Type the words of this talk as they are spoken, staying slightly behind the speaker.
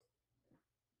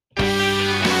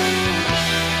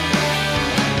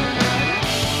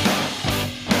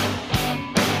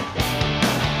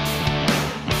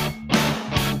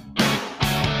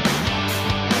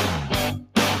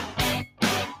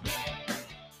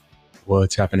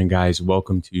What's happening, guys?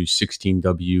 Welcome to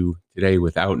 16W today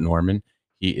without Norman.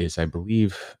 He is, I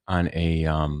believe, on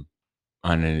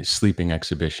a sleeping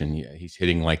exhibition. Yeah, he's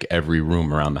hitting like every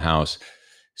room around the house,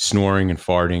 snoring and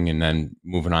farting, and then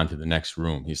moving on to the next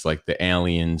room. He's like the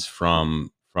aliens from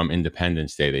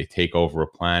Independence Day. They take over a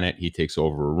planet. He takes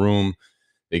over a room.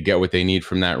 They get what they need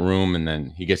from that room, and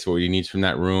then he gets what he needs from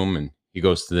that room, and he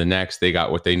goes to the next. They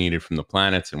got what they needed from the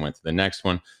planets and went to the next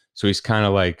one. So he's kind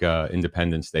of like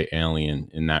Independence Day alien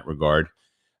in that regard.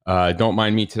 Don't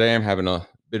mind me today. I'm having a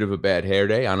bit of a bad hair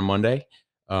day on a Monday.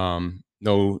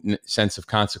 No sense of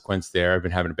consequence there. I've been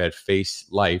having a bad face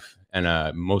life and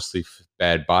a mostly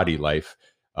bad body life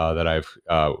that I've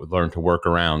learned to work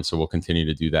around. So we'll continue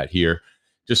to do that here.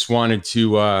 Just wanted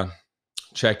to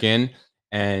check in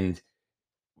and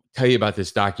tell you about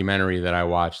this documentary that I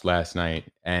watched last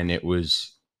night, and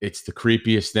it's the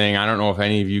creepiest thing. I don't know if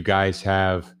any of you guys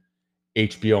have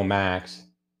HBO Max.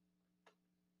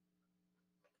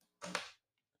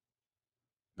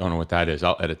 Don't know what that is.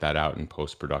 I'll edit that out in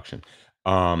post production.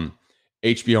 Um,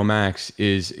 HBO Max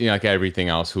is, like everything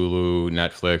else, Hulu,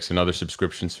 Netflix, another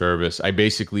subscription service. I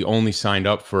basically only signed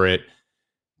up for it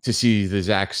to see the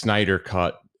Zack Snyder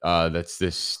cut. That's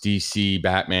this DC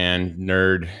Batman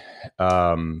nerd.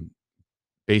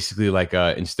 Basically, like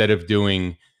instead of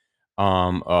doing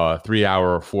a 3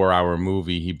 hour or 4 hour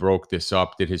movie, he broke this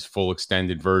up, did his full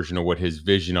extended version of what his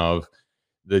vision of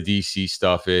the DC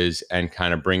stuff is, and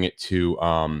kind of bring it to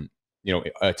to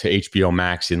HBO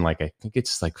Max in, like, I think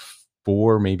it's like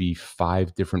four, maybe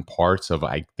five different parts of,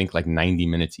 I think, like 90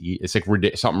 minutes each. It's like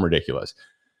something ridiculous.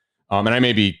 And I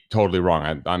may be totally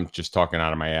wrong. I'm just talking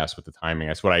out of my ass with the timing.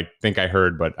 That's what I think I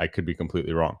heard, but I could be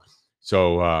completely wrong.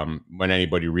 So when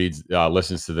anybody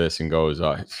listens to this and goes,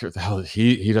 the hell,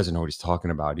 he doesn't know what he's talking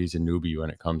about. He's a newbie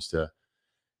when it comes to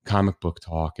comic book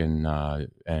talk and the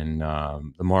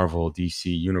Marvel DC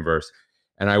universe.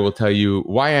 And I will tell you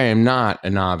why I am not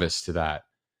a novice to that.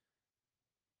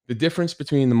 The difference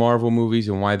between the Marvel movies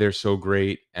and why they're so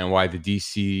great and why the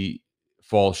DC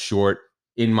falls short,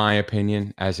 in my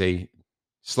opinion, as a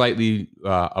slightly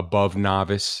above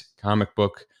novice comic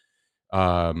book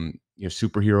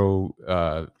superhero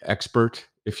expert,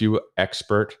 if you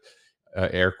expert,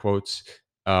 air quotes.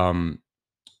 What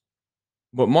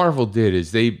Marvel did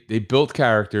is they built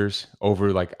characters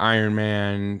over, like, Iron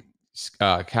Man,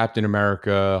 Captain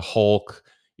America, Hulk.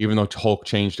 Even though Hulk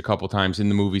changed a couple times in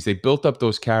the movies, they built up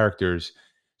those characters.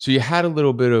 So you had a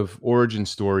little bit of origin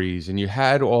stories, and you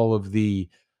had all of the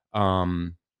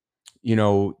um,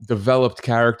 developed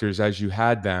characters as you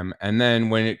had them. And then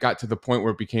when it got to the point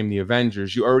where it became the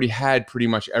Avengers, you already had pretty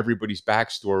much everybody's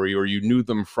backstory, or you knew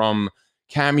them from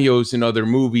cameos in other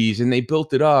movies, and they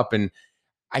built it up. And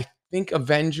I think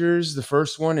Avengers, the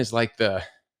first one, is like the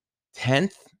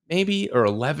 10th maybe or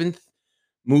 11th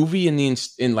movie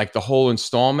in like the whole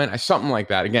installment, something like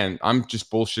that. Again, I'm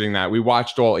just bullshitting that. We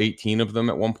watched all 18 of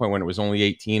them at one point when it was only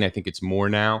 18. I think it's more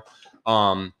now.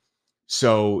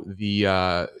 So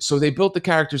they built the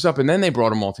characters up, and then they brought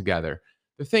them all together.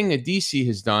 The thing that DC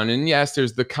has done, and yes,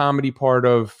 there's the comedy part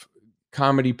of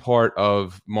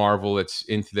Marvel that's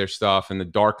into their stuff, and the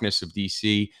darkness of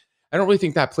DC. I don't really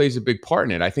think that plays a big part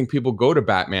in it. I think people go to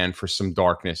Batman for some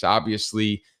darkness.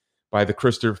 Obviously, by the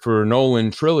Christopher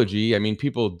Nolan trilogy, I mean,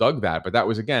 people dug that, but that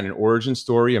was, again, an origin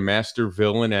story, a master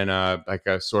villain, and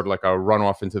a sort of like a run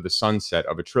off into the sunset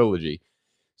of a trilogy.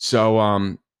 So,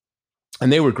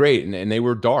 and they were great, and they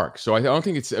were dark. So I don't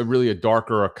think it's really a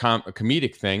dark or a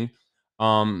comedic thing.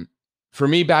 For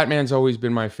me, Batman's always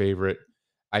been my favorite.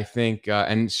 I think,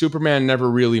 and Superman never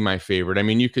really my favorite. I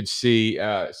mean, you could see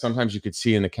sometimes you could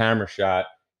see in the camera shot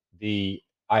I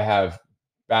have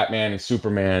Batman and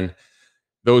Superman.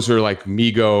 Those are like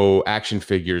Mego action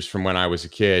figures from when I was a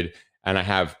kid, and I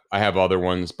have other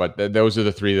ones, but those are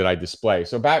the three that I display.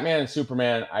 So Batman and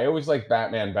Superman. I always like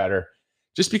Batman better,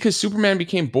 just because Superman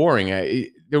became boring.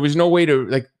 There was no way to,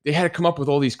 like, they had to come up with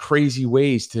all these crazy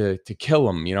ways to kill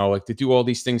him, like to do all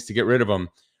these things to get rid of him.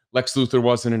 Lex Luthor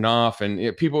wasn't enough, and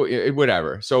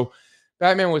whatever. So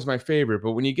Batman was my favorite.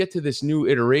 But when you get to this new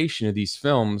iteration of these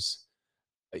films,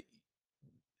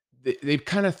 they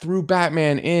kind of threw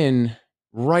Batman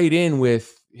right in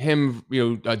with him,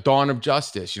 Dawn of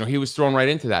Justice. He was thrown right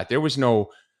into that. There was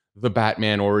no the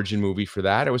Batman origin movie for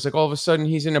that. It was like all of a sudden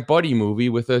he's in a buddy movie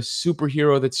with a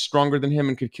superhero that's stronger than him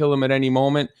and could kill him at any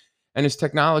moment, and his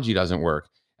technology doesn't work.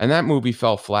 And that movie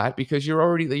fell flat because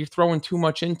you're throwing too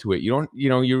much into it.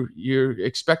 You're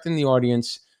expecting the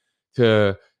audience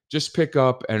to just pick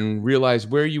up and realize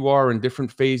where you are in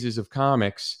different phases of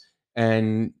comics,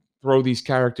 and throw these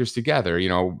characters together. You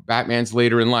know, Batman's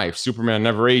later in life, Superman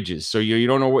never ages, so you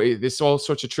don't know what this all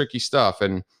sorts of tricky stuff.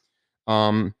 And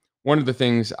um, one of the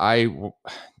things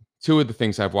two of the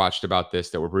things I've watched about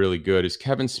this that were really good is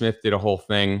Kevin Smith did a whole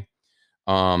thing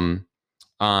um,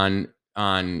 on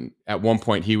at one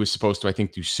point he was supposed to, I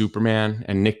think, do Superman,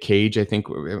 and Nick Cage, I think,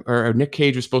 or Nick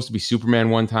Cage was supposed to be Superman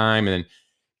one time, and then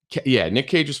yeah, Nick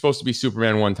Cage was supposed to be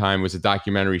Superman one time. It was a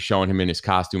documentary showing him in his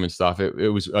costume and stuff.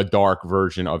 It was a dark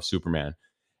version of Superman.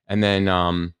 And then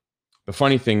the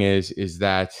funny thing is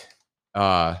that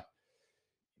uh,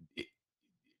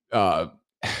 uh,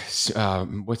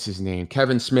 what's his name?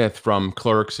 Kevin Smith from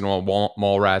Clerks and all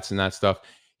Mallrats and that stuff.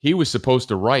 He was supposed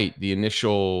to write the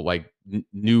initial like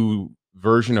new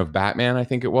version of Batman, I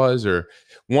think it was, or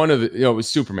one of the, it was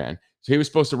Superman. So he was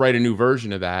supposed to write a new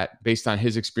version of that based on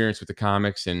his experience with the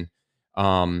comics,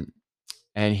 um,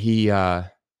 and he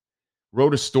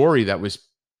wrote a story that was,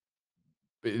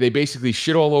 they basically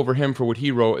shit all over him for what he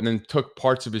wrote, and then took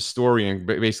parts of his story and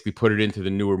basically put it into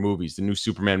the newer movies, the new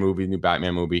Superman movie, the new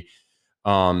Batman movie.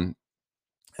 Um,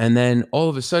 and then all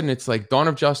of a sudden, it's like Dawn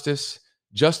of Justice,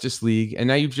 Justice League, and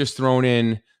now you've just thrown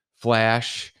in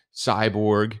Flash,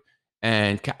 Cyborg,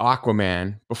 and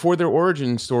Aquaman before their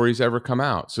origin stories ever come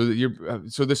out. So that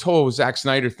so this whole Zack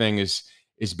Snyder thing is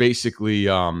basically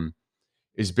the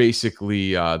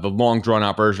long drawn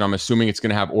out version. I'm assuming it's going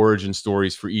to have origin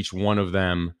stories for each one of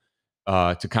them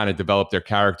to kind of develop their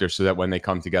character, so that when they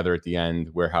come together at the end,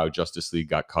 where how Justice League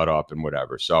got cut up and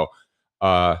whatever.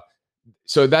 Uh,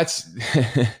 so that's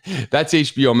that's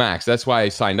HBO Max. That's why I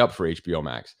signed up for HBO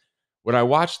Max. What I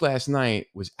watched last night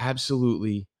was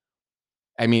absolutely,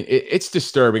 I mean, it's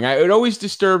disturbing. It always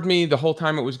disturbed me the whole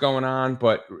time it was going on,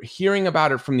 but hearing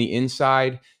about it from the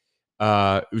inside,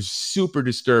 it was super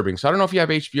disturbing. So I don't know if you have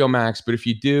HBO Max, but if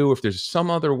you do, if there's some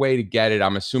other way to get it,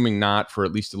 I'm assuming not for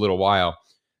at least a little while.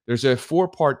 There's a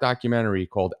 4-part documentary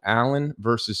called Allen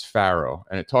versus Farrow,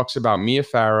 and it talks about Mia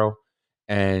Farrow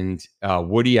and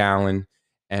Woody Allen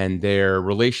and their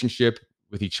relationship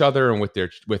with each other and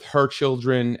with her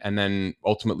children, and then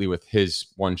ultimately with his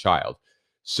one child.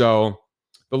 So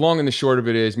the long and the short of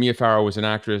it is, Mia Farrow was an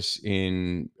actress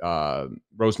in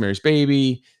Rosemary's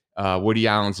Baby. Woody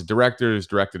Allen's a director, has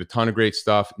directed a ton of great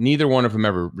stuff. Neither one of them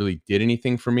ever really did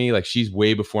anything for me. Like, she's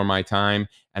way before my time,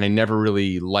 and I never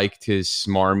really liked his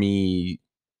smarmy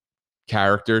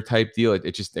character type deal.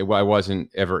 I wasn't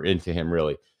ever into him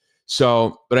really.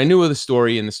 So, but I knew of the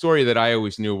story, and the story that I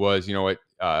always knew was, you know what,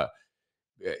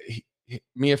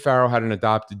 Mia Farrow had an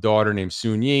adopted daughter named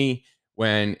Soon Yi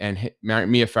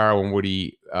Mia Farrow and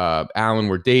Woody Allen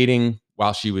were dating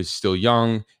while she was still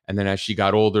young, and then as she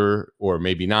got older, or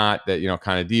maybe not, that, you know,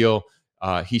 kind of deal,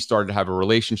 he started to have a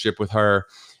relationship with her.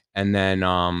 And then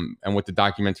and what the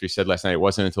documentary said last night, it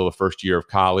wasn't until the first year of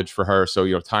college for her. So,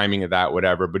 you know, timing of that,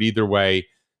 whatever. But either way,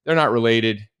 they're not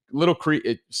related.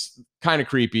 It's kind of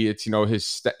creepy. It's, you know,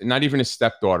 not even his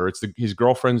stepdaughter. It's his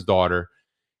girlfriend's daughter.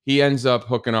 He ends up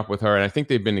hooking up with her, and I think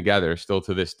they've been together still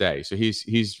to this day. So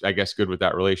he's I guess good with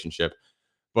that relationship.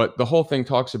 But the whole thing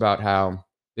talks about how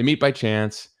they meet by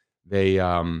chance. They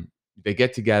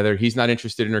get together. He's not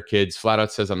interested in her kids. Flat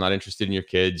out says, "I'm not interested in your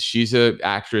kids." She's a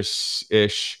actress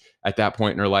ish at that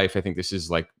point in her life. I think this is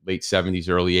like late 70s,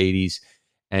 early 80s,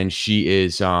 and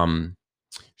she's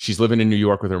living in New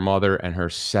York with her mother and her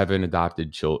 7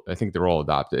 adopted children. I think they're all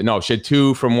adopted. No, she had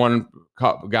 2 from one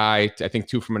guy. I think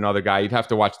 2 from another guy. You'd have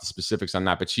to watch the specifics on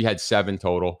that, but she had 7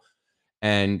 total.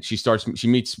 And she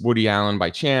meets Woody Allen by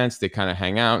chance. They kind of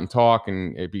hang out and talk,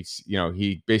 and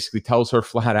he basically tells her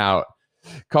flat out.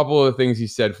 A couple of the things he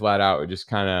said flat out were just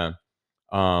kind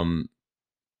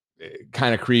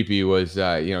of creepy. Was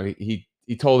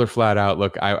he told her flat out,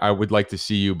 "Look, I would like to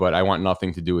see you, but I want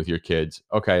nothing to do with your kids."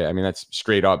 Okay, I mean, that's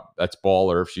straight up. That's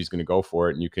baller if she's going to go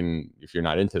for it, and you can, if you're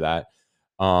not into that.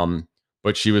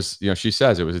 But she was, she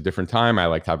says it was a different time. I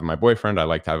liked having my boyfriend. I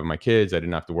liked having my kids. I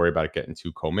didn't have to worry about it getting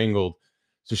too commingled.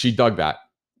 So she dug that.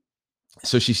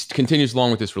 So she continues along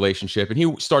with this relationship, and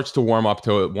he starts to warm up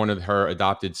to one of her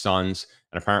adopted sons,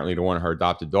 and apparently to one of her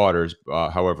adopted daughters.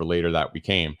 However, later that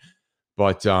became.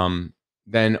 But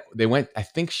then I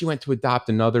think she went to adopt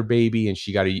another baby, and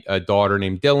she got a daughter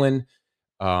named Dylan.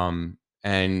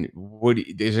 And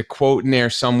there's a quote in there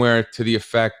somewhere to the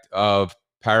effect of,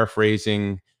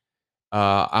 paraphrasing,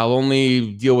 "I'll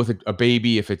only deal with a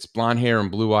baby if it's blonde hair and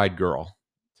blue eyed girl,"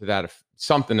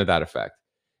 something to that effect.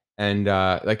 And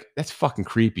like, that's fucking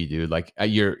creepy, dude. Like,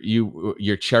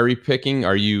 you're cherry picking.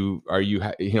 Are you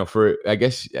for, I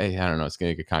guess, I don't know, it's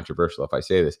gonna get controversial if I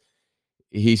say this.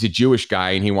 He's a Jewish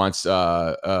guy, and he wants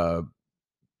like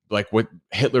what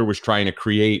Hitler was trying to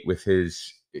create with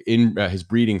his in his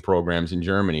breeding programs in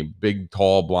Germany. Big,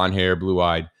 tall, blonde hair, blue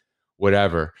eyed,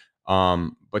 whatever.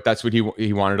 But that's what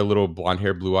he wanted, a little blonde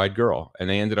hair, blue eyed girl, and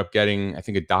they ended up getting, I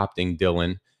think, adopting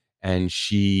Dylan, and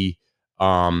she.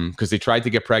 Because they tried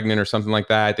to get pregnant or something like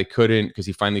that, they couldn't because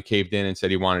he finally caved in and said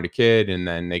he wanted a kid, and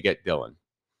then they get Dylan.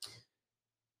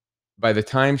 By the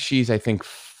time she's, I think,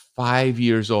 5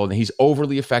 years old, and he's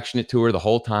overly affectionate to her the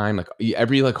whole time. Like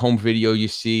every like home video you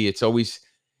see, it's always,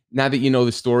 now that you know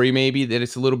the story, maybe that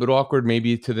it's a little bit awkward.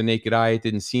 Maybe to the naked eye, it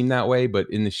didn't seem that way, but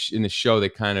in the show, they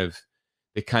kind of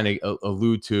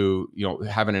allude to,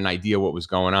 having an idea what was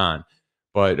going on.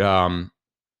 But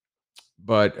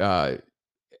but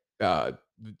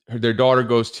their daughter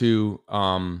goes to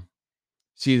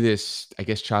see this, I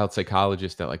guess, child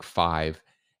psychologist at like 5,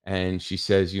 and she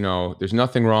says, there's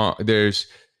nothing wrong. There's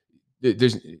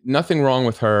nothing wrong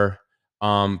with her.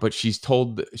 But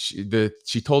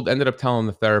ended up telling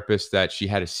the therapist that she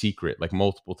had a secret, like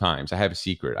multiple times. I have a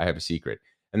secret. I have a secret.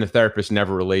 And the therapist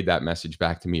never relayed that message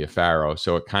back to Mia Farrow.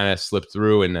 So it kind of slipped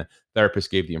through, and the therapist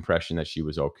gave the impression that she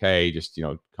was okay, just,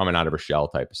 coming out of her shell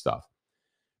type of stuff.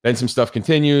 Then some stuff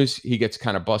continues. He gets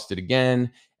kind of busted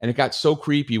again, and it got so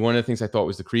creepy. One of the things I thought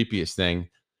was the creepiest thing,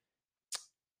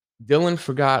 Dylan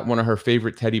forgot one of her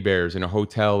favorite teddy bears in a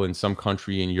hotel in some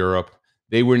country in Europe.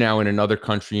 They were now in another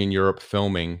country in Europe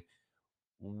filming.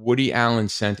 Woody Allen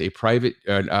sent a private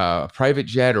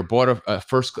jet, or bought a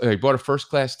first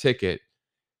class ticket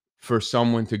for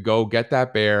someone to go get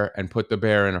that bear and put the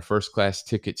bear in a first class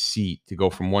ticket seat to go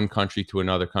from one country to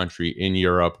another country in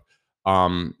Europe,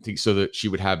 so that she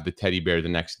would have the teddy bear the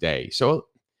next day. So,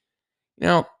 you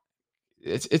know,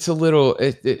 it's a little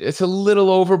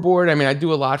overboard. I mean, I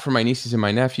do a lot for my nieces and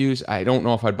my nephews. I don't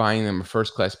know if I'd buy them a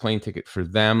first class plane ticket for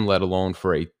them, let alone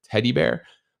for a teddy bear.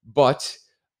 But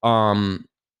um,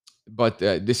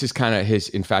 this is kind of his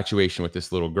infatuation with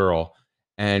this little girl,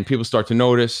 and people start to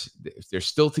notice if they're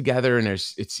still together, and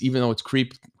it's even though it's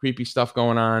creepy stuff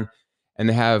going on, and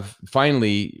they have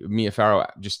finally Mia Farrow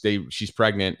she's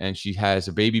pregnant, and she has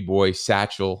a baby boy,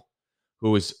 Satchel,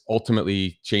 who has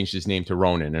ultimately changed his name to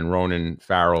Ronan. And Ronan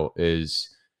Farrow is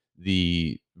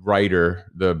the writer,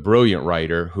 the brilliant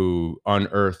writer who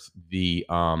unearthed the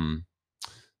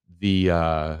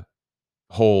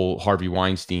whole Harvey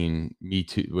Weinstein Me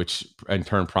Too, which in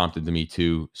turn prompted the Me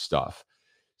Too stuff.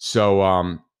 So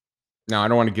now I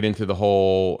don't want to get into the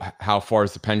whole how far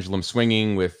is the pendulum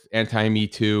swinging with anti-Me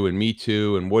Too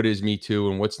and what is Me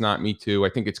Too and what's not Me Too. I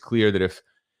think it's clear that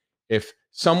if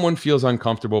someone feels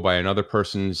uncomfortable by another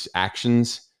person's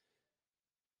actions,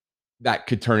 that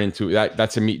could turn into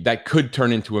that could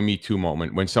turn into a Me Too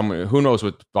moment, when someone, who knows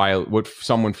what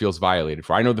someone feels violated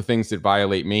for. I know the things that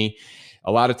violate me.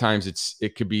 A lot of times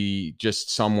it could be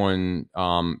just someone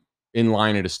in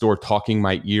line at a store talking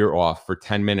my ear off for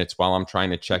 10 minutes while I'm trying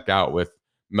to check out with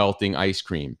melting ice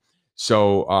cream.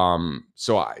 So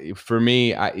for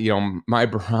me, my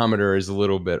barometer is a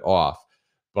little bit off.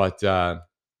 But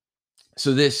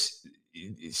so this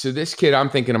kid, I'm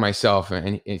thinking to myself,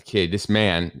 and kid, this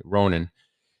man, Ronan,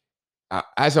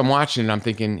 as I'm watching it, I'm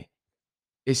thinking,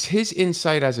 is his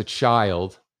insight as a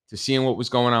child to seeing what was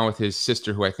going on with his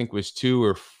sister, who I think was 2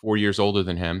 or 4 years older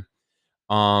than him,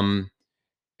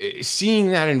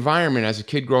 seeing that environment as a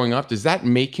kid growing up, does that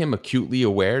make him acutely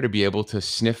aware to be able to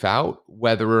sniff out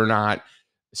whether or not,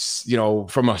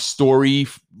 from a story,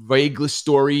 vagueless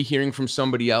story, hearing from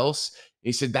somebody else,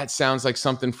 he said, that sounds like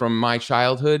something from my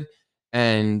childhood?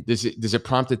 And does it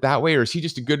prompt it that way, or is he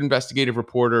just a good investigative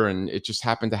reporter and it just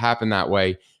happened to happen that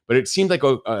way? But it seemed like,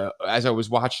 as I was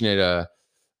watching it,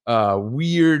 a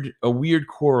weird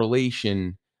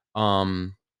correlation,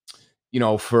 for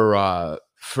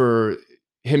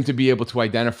him to be able to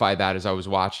identify that as I was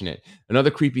watching it. Another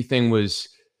creepy thing was,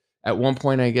 at one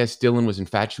point, I guess Dylan was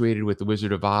infatuated with the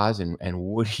Wizard of Oz, and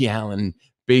Woody Allen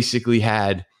basically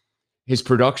had his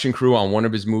production crew on one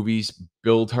of his movies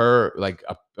build her like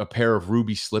a pair of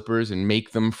ruby slippers and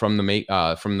make them from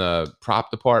the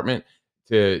prop department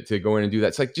to go in and do that.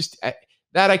 It's like, just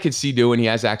that I could see doing. He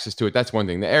has access to it. That's one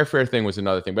thing. The airfare thing was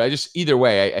another thing. But either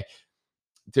way,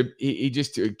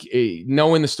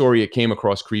 knowing the story, it came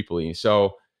across creepily.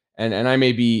 So, and I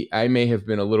may have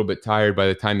been a little bit tired by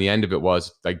the time the end of it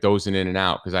was, like dozing in and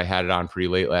out, because I had it on pretty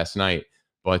late last night.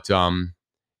 But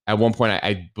at one point,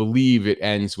 I believe it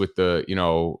ends with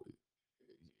Dylan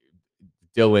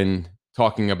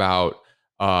talking about,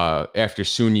 after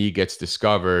Sunyi gets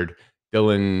discovered,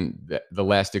 Dylan, the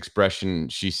last expression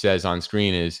she says on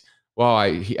screen is, well,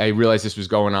 I realized this was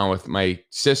going on with my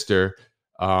sister.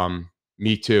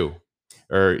 Me too.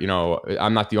 Or,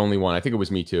 I'm not the only one. I think it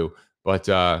was Me Too. But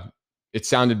it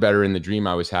sounded better in the dream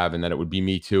I was having that it would be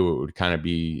me too. It would kind of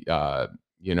be,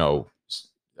 you know,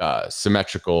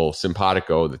 symmetrical,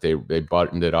 simpatico, that they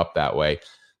buttoned it up that way.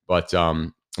 But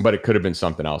it could have been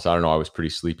something else. I don't know. I was pretty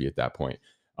sleepy at that point.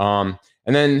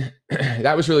 And then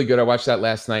that was really good. I watched that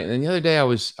last night. And then the other day I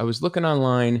was looking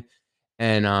online,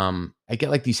 and I get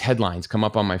like these headlines come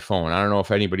up on my phone. I don't know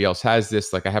if anybody else has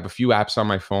this. Like, I have a few apps on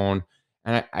my phone,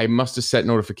 and I must have set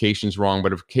notifications wrong,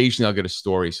 but occasionally I'll get a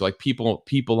story. So like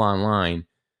people online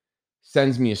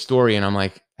sends me a story, and I'm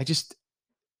like, it's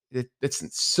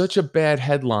such a bad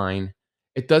headline.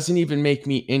 It doesn't even make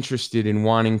me interested in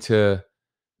wanting to,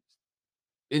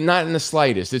 not in the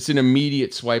slightest. It's an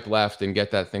immediate swipe left and get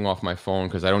that thing off my phone,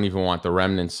 because I don't even want the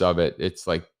remnants of it. It's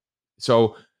like,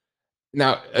 so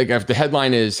now, like, if the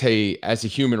headline is, "Hey, as a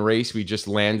human race, we just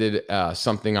landed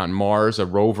something on Mars, a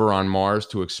rover on Mars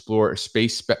to explore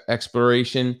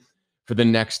exploration for the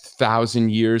next 1,000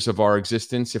 years of our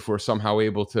existence. If we're somehow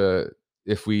able to,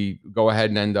 if we go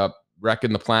ahead and end up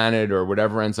wrecking the planet or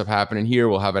whatever ends up happening here,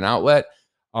 we'll have an outlet."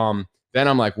 Then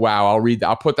I'm like, wow, I'll read.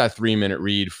 I'll put that 3-minute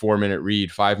read, 4-minute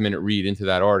read, 5-minute read into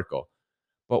that article.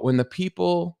 But when the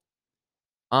people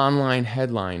online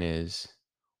headline is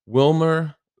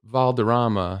Wilmer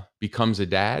Valderrama becomes a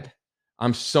dad,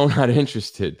 I'm so not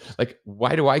interested. Like,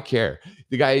 why do I care?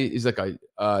 The guy is like a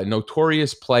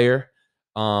notorious player.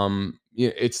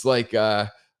 It's like,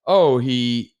 oh,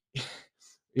 he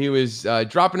was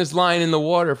dropping his line in the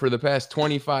water for the past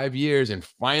 25 years, and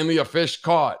finally a fish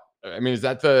caught. I mean, is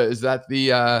that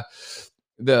the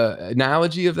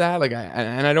analogy of that? Like,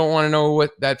 I don't want to know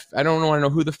what that. I don't want to know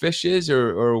who the fish is,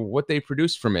 or what they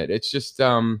produce from it. It's just,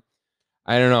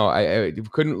 I don't know. I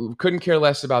couldn't care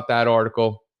less about that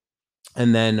article.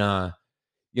 And then,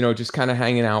 just kind of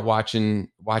hanging out,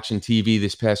 watching TV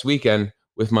this past weekend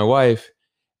with my wife,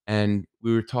 and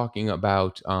we were talking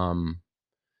about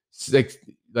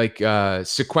like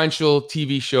sequential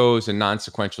TV shows and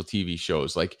non-sequential TV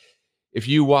shows. Like, if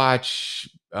you watch,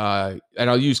 and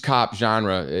I'll use cop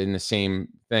genre in the same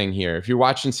thing here. If you're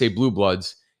watching, say, Blue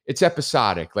Bloods, it's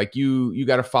episodic. Like, you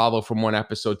got to follow from one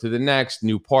episode to the next,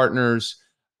 new partners.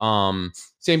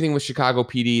 Same thing with Chicago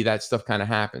PD. That stuff kind of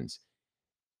happens,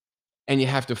 and you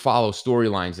have to follow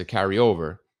storylines that carry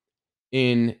over.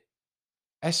 In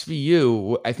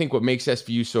SVU, I think what makes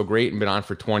SVU so great and been on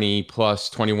for 20 plus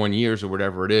 21 years or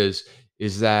whatever it is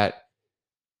that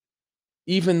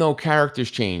even though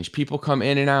characters change, people come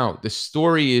in and out, the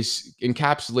story is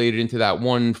encapsulated into that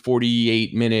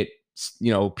 148-minute,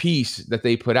 piece that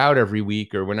they put out every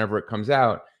week or whenever it comes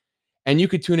out. And you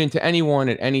could tune into anyone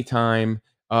at any time.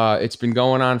 It's been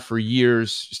going on for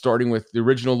years, starting with the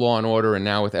original Law and Order and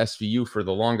now with SVU for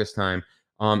the longest time.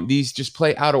 These just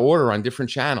play out of order on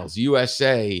different channels: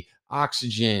 USA,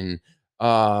 Oxygen,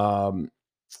 my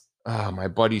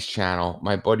buddy's channel,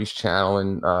 and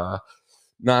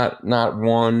not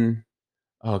one.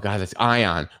 Oh God, that's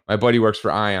Ion. My buddy works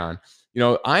for Ion.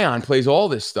 Ion plays all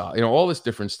this stuff, all this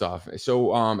different stuff.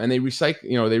 So, and they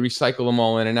recycle them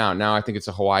all in and out. Now I think it's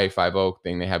a Hawaii 5-0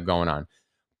 thing they have going on.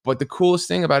 But the coolest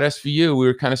thing about SVU, we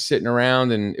were kind of sitting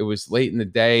around, and it was late in the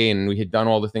day, and we had done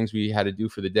all the things we had to do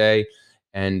for the day.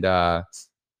 And we're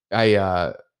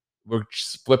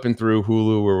just flipping through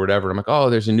Hulu or whatever. I'm like, oh,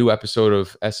 there's a new episode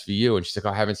of SVU. And she's like,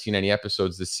 oh, I haven't seen any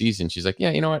episodes this season. She's like, yeah,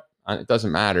 you know what? It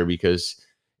doesn't matter, because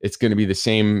it's going to be the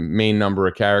same main number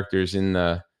of characters in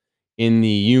the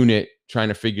unit trying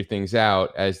to figure things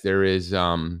out as there is,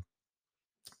 every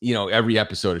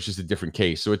episode. It's just a different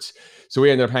case. So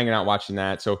we ended up hanging out watching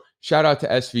that. So shout out to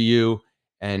SVU,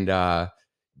 and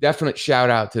definite shout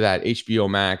out to that HBO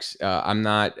Max.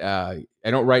 I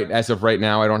don't write, as of right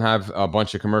now, I don't have a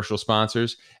bunch of commercial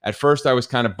sponsors. At first, I was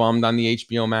kind of bummed on the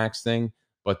HBO Max thing,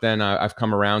 but then I've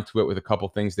come around to it with a couple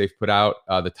things they've put out.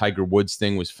 The Tiger Woods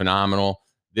thing was phenomenal.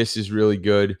 This is really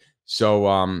good. So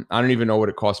I don't even know what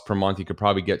it costs per month. You could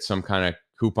probably get some kind of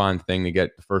coupon thing to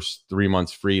get the first 3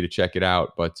 months free to check it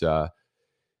out. But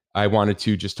I wanted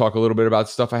to just talk a little bit about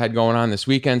stuff I had going on this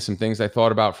weekend, some things I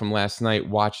thought about from last night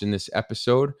watching this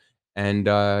episode. And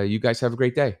you guys have a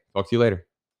great day. Talk to you later.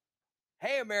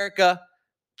 Hey, America.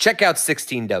 Check out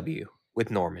 16W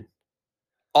with Norman.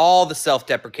 All the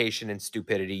self-deprecation and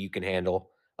stupidity you can handle,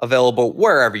 available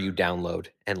wherever you download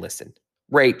and listen.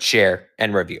 Rate, share,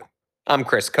 and review. I'm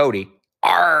Chris Cody.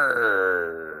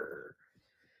 Arr!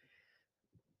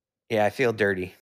 Yeah, I feel dirty.